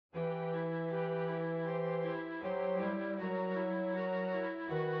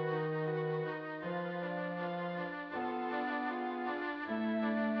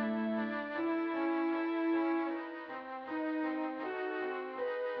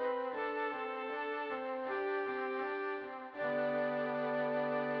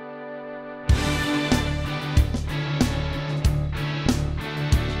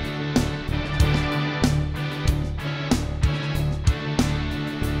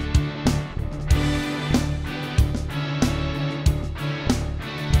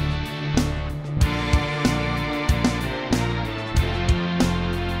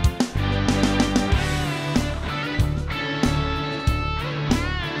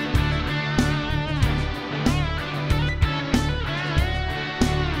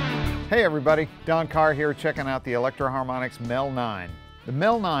Hey everybody, Don Carr here checking out the Electro-Harmonix MEL9. The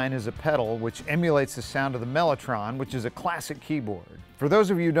MEL9 is a pedal which emulates the sound of the Mellotron, which is a classic keyboard. For those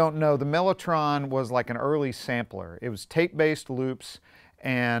of you who don't know, the Mellotron was like an early sampler. It was tape-based loops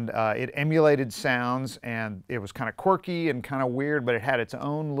and it emulated sounds, and it was kind of quirky and kind of weird, but it had its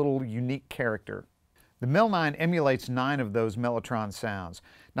own little unique character. The MEL9 emulates 9 of those Mellotron sounds.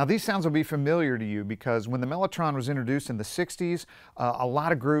 Now these sounds will be familiar to you because when the Mellotron was introduced in the 60s, a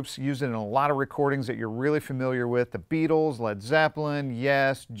lot of groups used it in a lot of recordings that you're really familiar with. The Beatles, Led Zeppelin,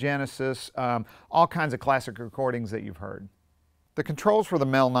 Yes, Genesis, all kinds of classic recordings that you've heard. The controls for the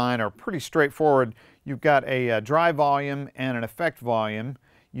MEL9 are pretty straightforward. You've got a dry volume and an effect volume.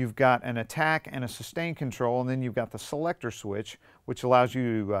 You've got an attack and a sustain control, and then you've got the selector switch, which allows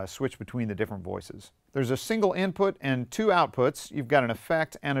you to switch between the different voices. There's a single input and 2 outputs. You've got an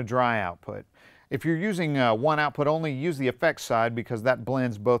effect and a dry output. If you're using one output only, use the effect side because that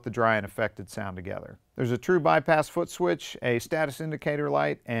blends both the dry and affected sound together. There's a true bypass foot switch, a status indicator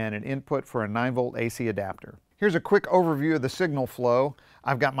light, and an input for a 9-volt AC adapter. Here's a quick overview of the signal flow.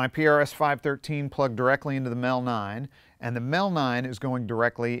 I've got my PRS 513 plugged directly into the MEL9, and the MEL9 is going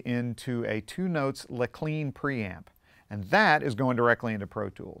directly into a 2 notes Clean preamp, and that is going directly into Pro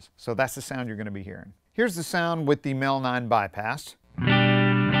Tools. So that's the sound you're going to be hearing. Here's the sound with the MEL9 bypassed.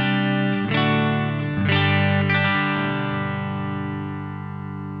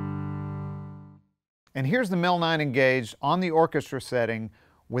 And here's the MEL9 engaged on the orchestra setting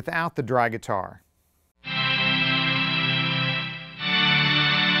without the dry guitar.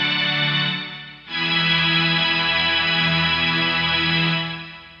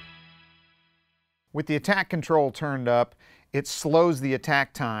 With the attack control turned up, it slows the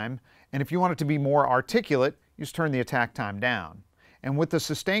attack time, and if you want it to be more articulate, you just turn the attack time down. And with the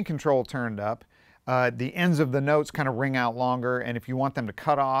sustain control turned up, the ends of the notes kind of ring out longer, and if you want them to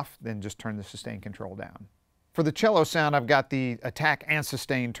cut off, then just turn the sustain control down. For the cello sound, I've got the attack and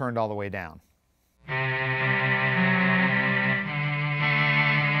sustain turned all the way down.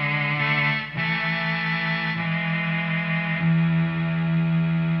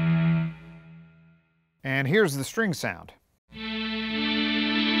 And here's the string sound.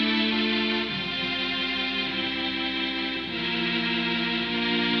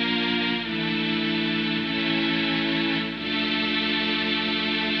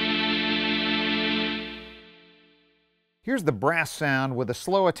 Here's the brass sound with a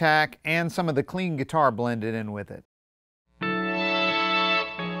slow attack and some of the clean guitar blended in with it.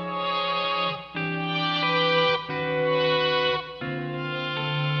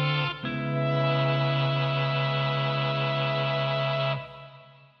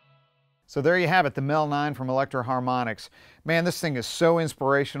 So there you have it, the MEL9 from Electro-Harmonix. Man, this thing is so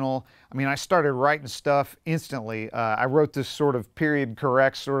inspirational. I mean, I started writing stuff instantly. I wrote this sort of period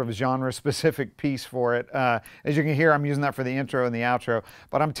correct, sort of genre-specific piece for it. As you can hear, I'm using that for the intro and the outro.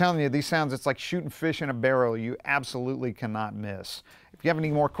 But I'm telling you, these sounds, it's like shooting fish in a barrel. You absolutely cannot miss. If you have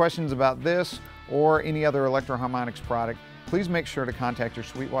any more questions about this or any other Electro-Harmonix product, please make sure to contact your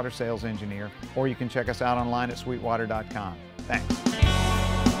Sweetwater sales engineer, or you can check us out online at sweetwater.com. Thanks.